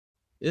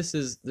this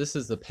is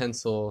the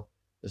pencil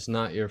that's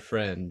not your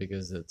friend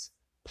because it's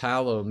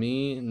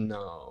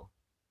Palomino.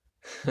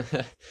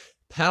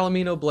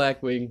 Palomino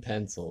blackwing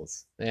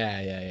pencils.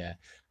 Yeah.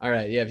 All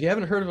right, yeah. If you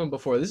haven't heard of them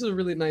before, this is a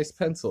really nice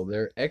pencil.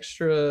 They're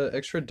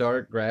extra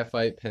dark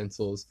graphite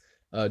pencils.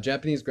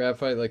 Japanese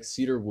graphite, like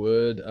cedar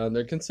wood.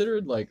 They're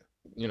considered like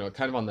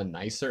kind of on the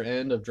nicer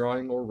end of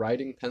drawing or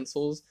writing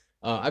pencils.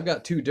 I've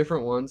got two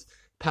different ones.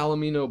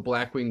 Palomino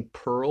blackwing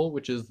pearl,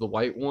 which is the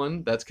white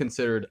one. That's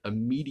considered a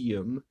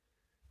medium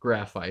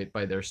graphite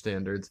by their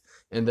standards,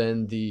 and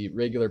then the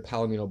regular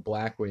Palomino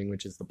Blackwing,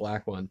 which is the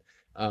black one,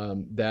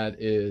 that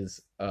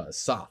is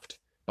soft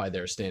by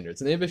their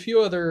standards. And they have a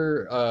few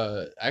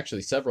other,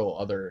 actually several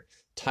other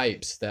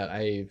types that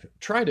I've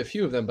tried a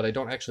few of them, but I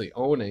don't actually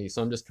own any,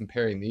 so I'm just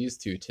comparing these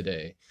two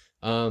today.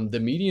 The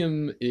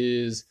medium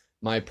is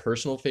my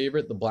personal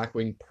favorite, the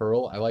Blackwing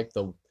Pearl. I like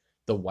the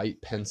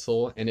white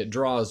pencil, and it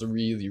draws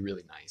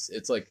really nice.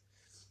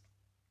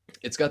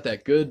 It's got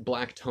that good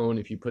black tone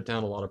if you put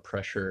down a lot of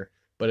pressure,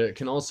 but it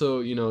can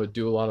also,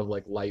 do a lot of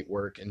like light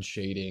work and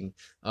shading.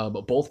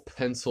 But both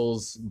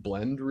pencils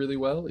blend really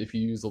well if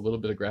you use a little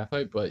bit of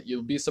graphite, but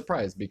you'll be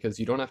surprised because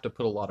you don't have to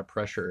put a lot of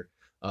pressure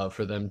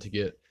for them to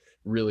get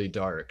really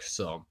dark.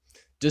 So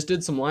just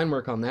did some line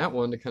work on that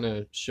one to kind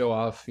of show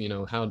off,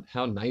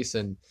 how nice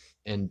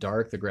and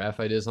dark the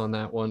graphite is on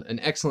that one. An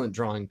excellent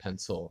drawing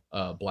pencil,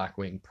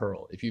 Blackwing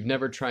Pearl. If you've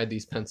never tried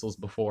these pencils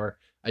before,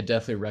 I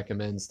definitely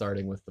recommend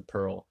starting with the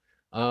Pearl.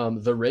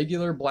 The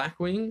regular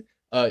Blackwing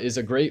is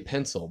a great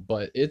pencil,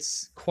 but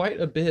it's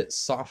quite a bit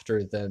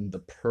softer than the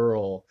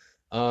Pearl.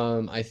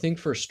 I think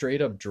for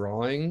straight up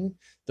drawing,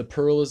 the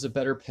Pearl is a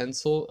better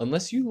pencil,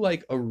 unless you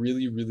like a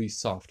really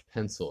soft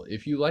pencil.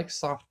 If you like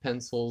soft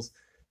pencils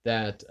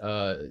that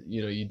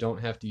you don't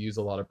have to use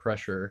a lot of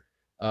pressure,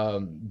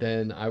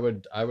 then I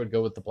would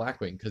go with the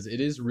Blackwing because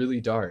it is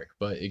really dark,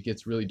 but it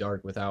gets really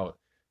dark without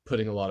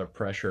putting a lot of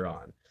pressure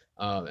on.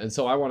 And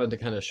so I wanted to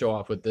kind of show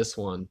off with this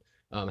one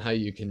how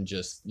you can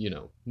just,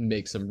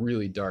 make some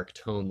really dark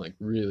tone like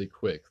really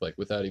quick, like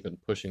without even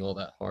pushing all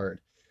that hard.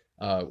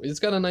 It's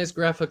got a nice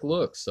graphic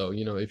look, so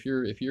if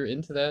you're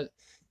into that,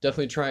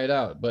 definitely try it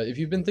out. But if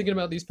you've been thinking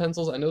about these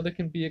pencils, I know they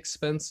can be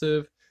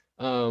expensive,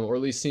 or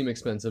at least seem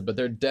expensive, but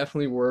they're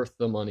definitely worth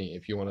the money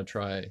if you want to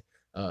try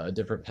a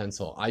different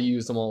pencil. I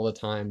use them all the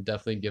time.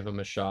 Definitely give them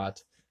a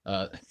shot.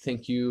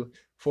 Thank you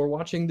for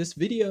watching this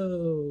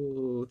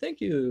video.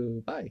 Thank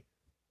you. Bye.